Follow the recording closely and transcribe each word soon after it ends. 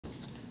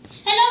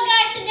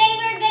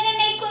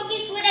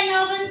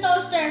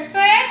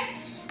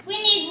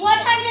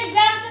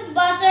of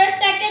butter.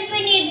 Second,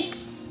 we need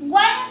 1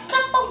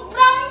 cup of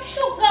brown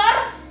sugar.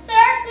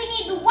 Third, we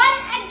need 1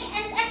 egg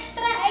and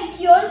extra egg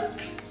yolk.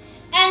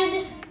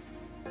 And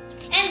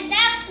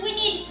next, we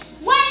need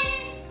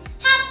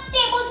 1/2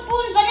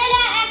 tablespoon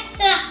vanilla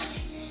extract.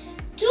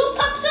 2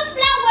 cups of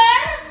flour.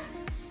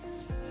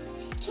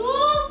 2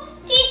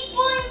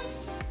 teaspoons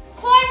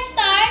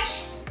cornstarch.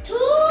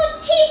 2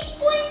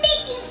 teaspoons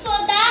baking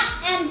soda.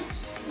 And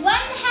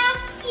 1/2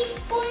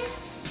 teaspoon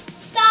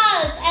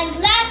salt. And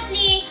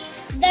lastly,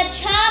 the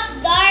chopped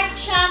dark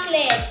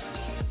chocolate.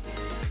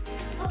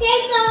 Okay,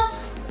 so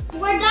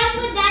we're done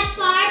with that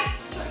part.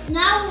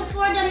 Now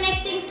for the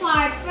mixing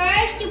part.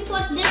 First, you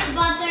put this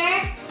butter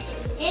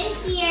in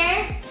here.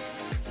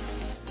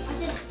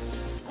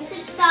 I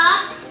said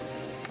stop.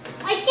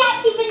 I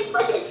can't even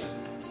put it.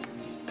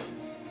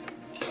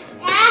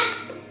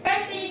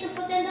 First, we need to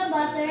put in the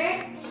butter.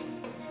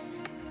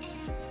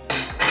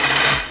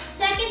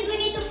 Second, we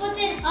need to put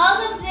in all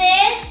of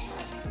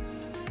this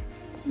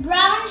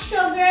brown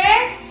sugar.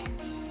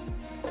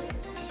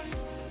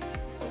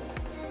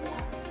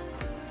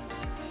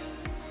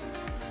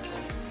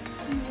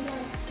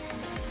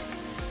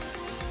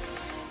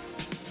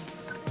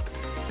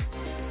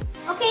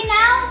 Okay,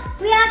 now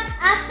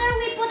after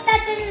we put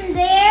that in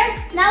there,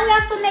 now we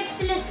have to mix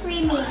till it's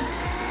creamy.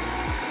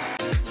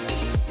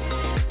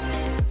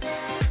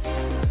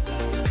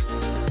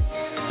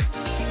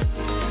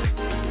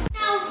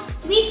 Now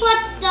we put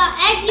the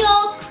egg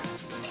yolk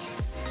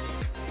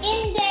in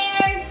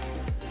there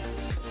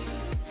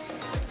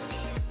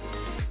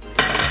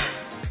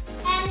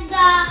and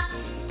the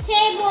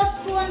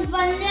tablespoon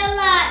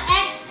vanilla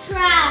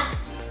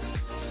extract.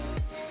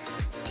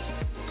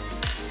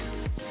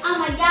 Oh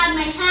my god,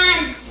 my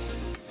hands.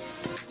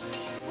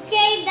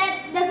 Okay, that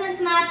doesn't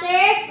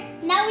matter.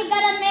 Now we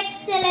gotta mix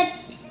till it's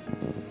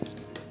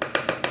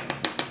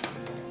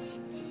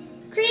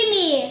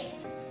creamy.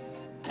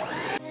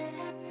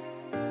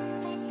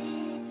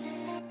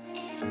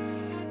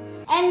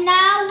 And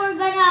now we're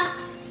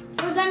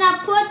gonna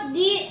put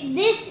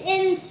this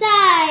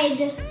inside.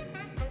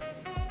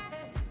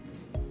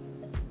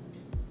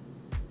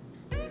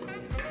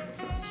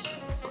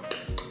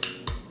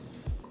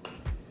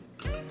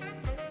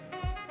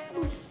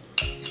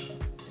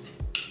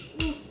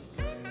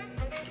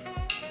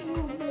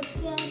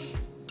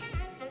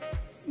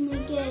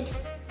 Good.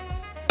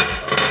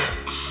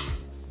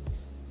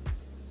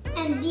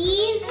 And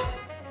these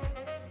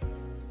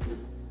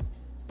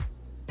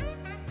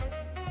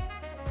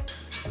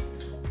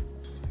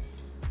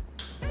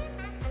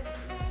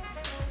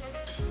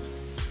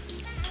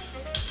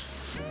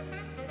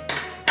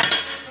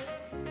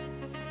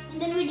and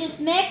then we just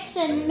mix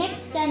and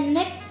mix and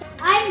mix.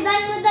 I'm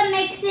done with the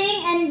mixing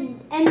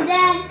and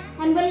then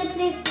I'm gonna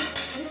place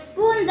the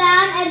spoon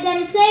down and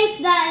then place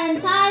the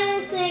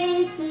entire thing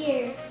in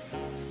here.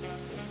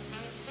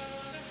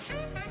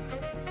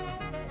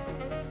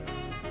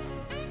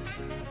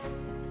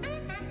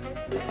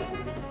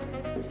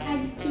 Are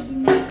you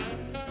kidding me?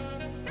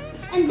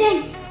 And then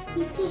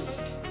you taste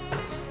it.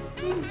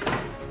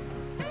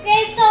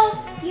 Okay, so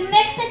you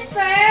mix it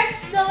first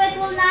so it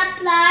will not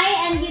fly,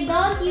 and you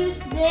don't use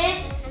this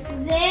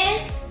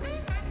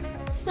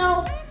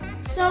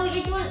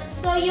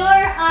so your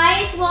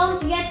eyes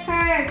won't get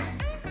hurt.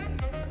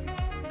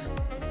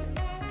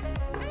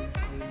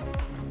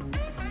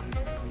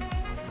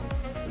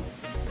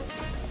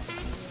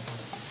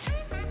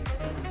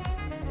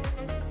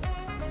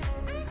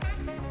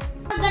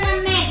 We're gonna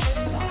mix.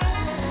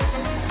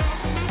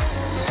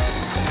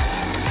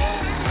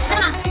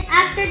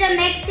 After the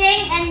mixing,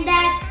 and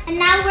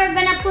now we're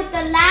gonna put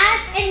the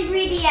last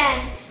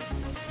ingredient.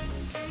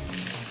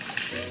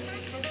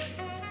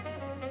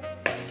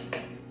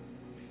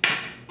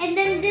 And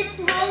then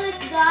this whole is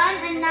done,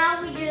 and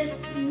now we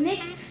just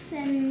mix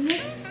and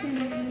mix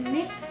and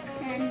mix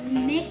and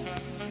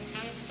mix.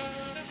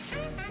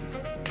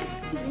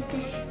 What is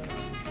this?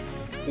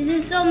 This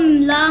is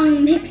some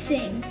long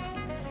mixing.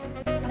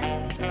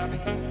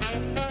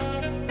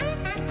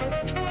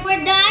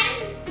 We're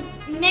done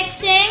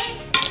mixing,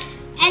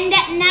 and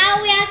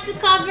now we have to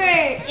cover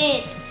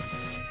it.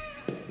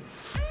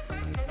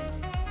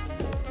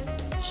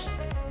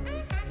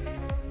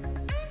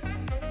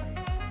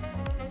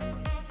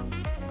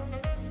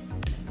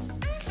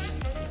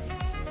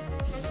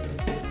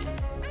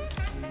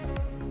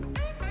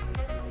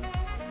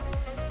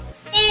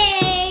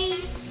 Yay!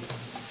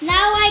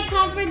 Now I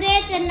covered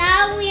it, and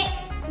now we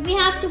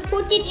have to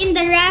put it in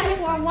the ref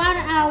for 1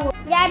 hour.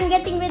 Yeah, I'm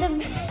getting rid of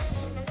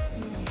this.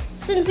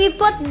 Since we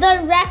put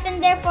the ref in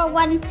there for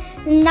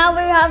now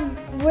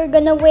we're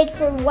gonna wait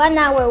for 1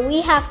 hour.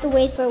 We have to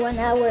wait for 1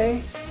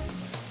 hour.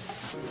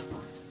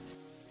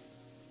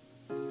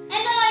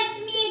 Hello, it's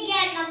me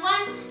again. Now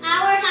 1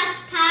 hour has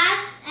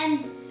passed,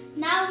 and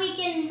now we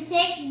can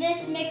take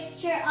this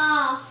mixture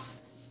off.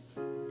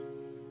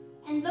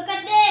 And look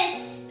at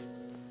this.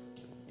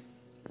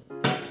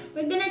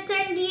 We're gonna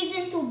turn these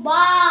into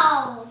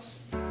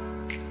balls.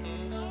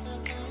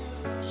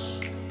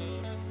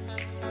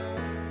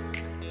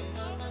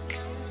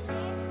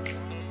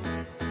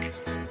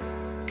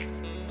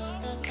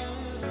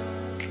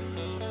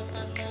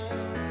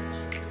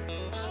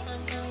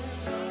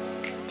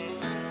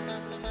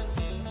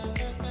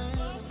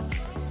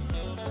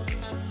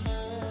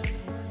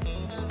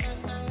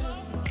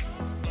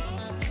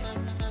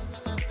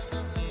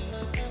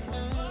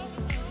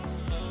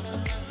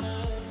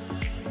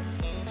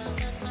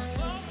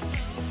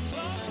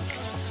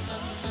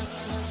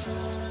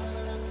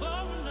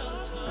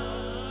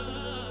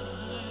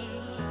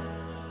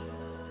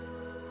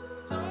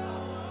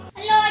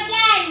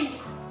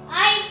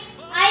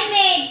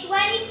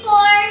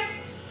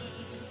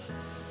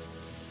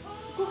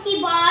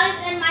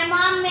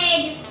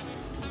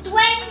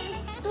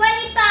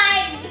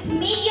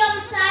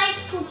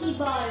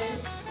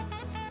 balls.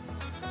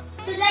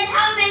 So then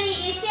how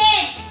many is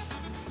it?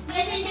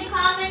 Guess in the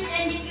comments,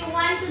 and if you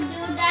want to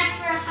do that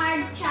for a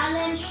hard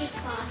challenge, just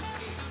pause.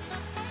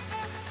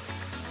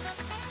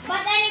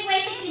 But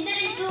anyways, if you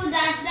didn't do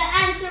that, the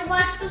answer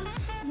was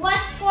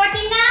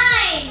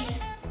 49.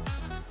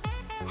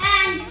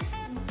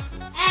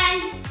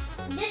 And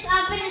this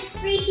oven is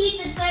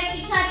preheated, so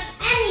if you touch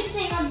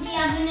anything of the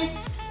oven,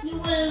 you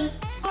will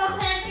go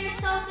hurt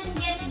yourself and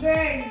get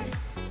burned.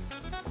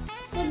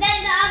 So then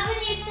the oven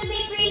needs to be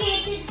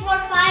preheated for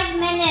 5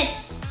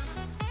 minutes.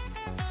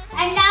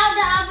 And now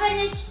the oven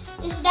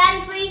is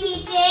done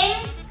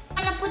preheating.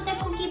 I'm gonna put the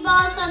cookie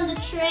balls on the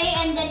tray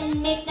and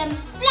then make them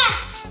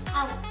flat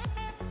out.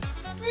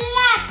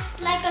 Flat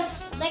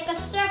like a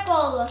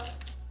circle.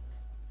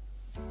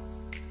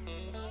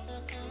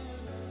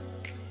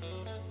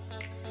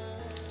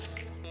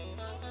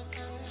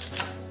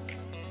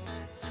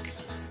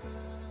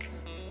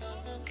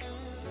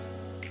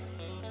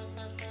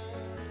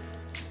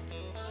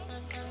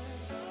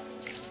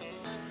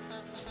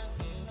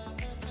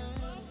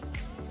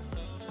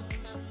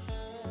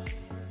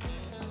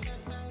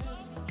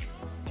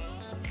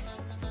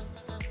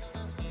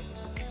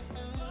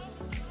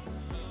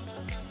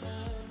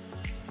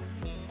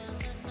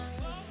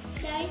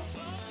 Guys,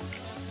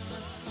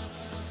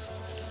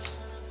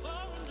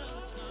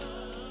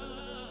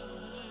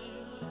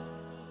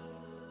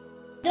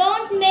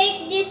 don't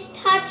make this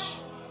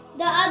touch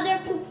the other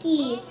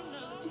cookie.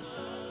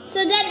 So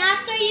then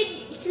after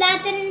you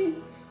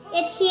flatten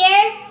it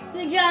here,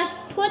 you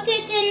just put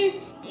it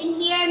in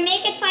here,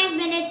 make it 5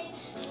 minutes,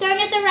 turn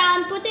it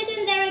around, put it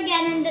in there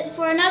again and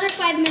for another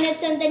 5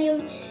 minutes, and then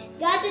you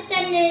got it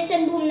 10 minutes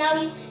and boom, now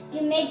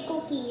you made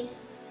cookie.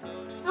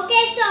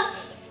 Okay, so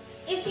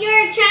if you're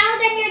a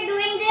child and you're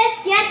doing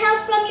this, get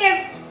help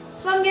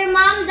from your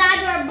mom,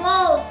 dad, or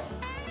both.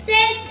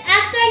 Since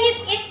after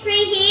it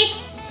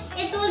preheats,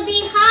 it will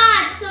be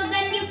hot, so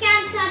then you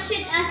can't touch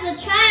it as a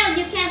child.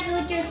 You can't do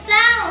it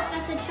yourself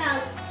as a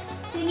child.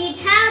 So you need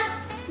help,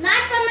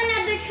 not from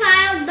another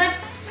child,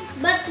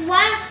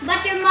 but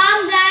your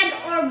mom, dad,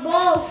 or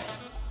both,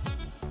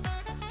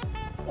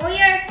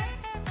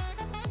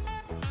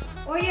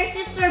 or your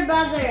sister,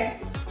 brother,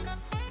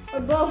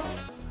 or both.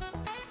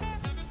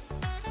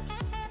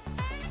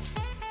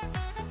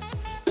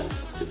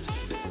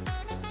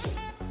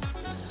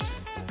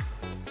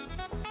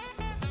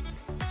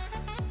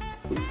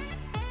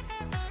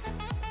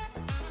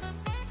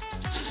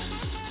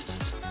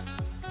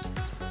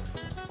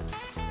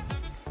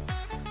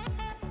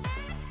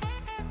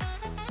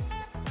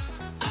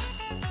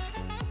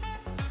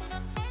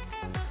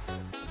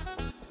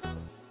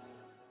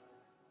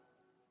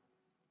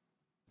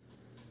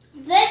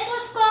 This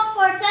was cooked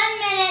for 10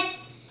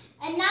 minutes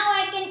and now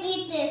I can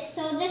eat this.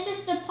 So this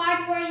is the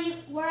part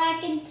where I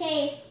can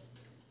taste.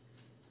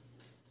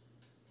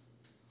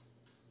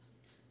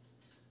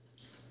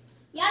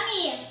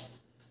 Yummy!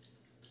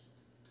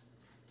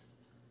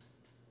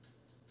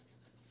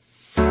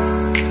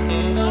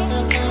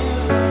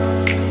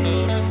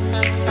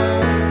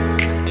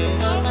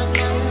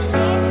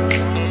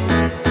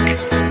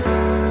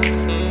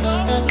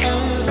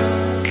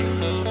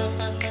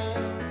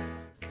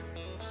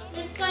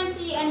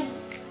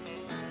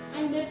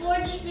 And before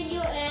this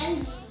video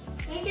ends,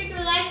 make sure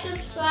to like,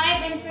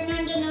 subscribe, and turn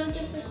on the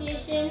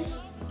notifications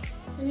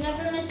to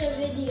never miss a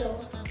video.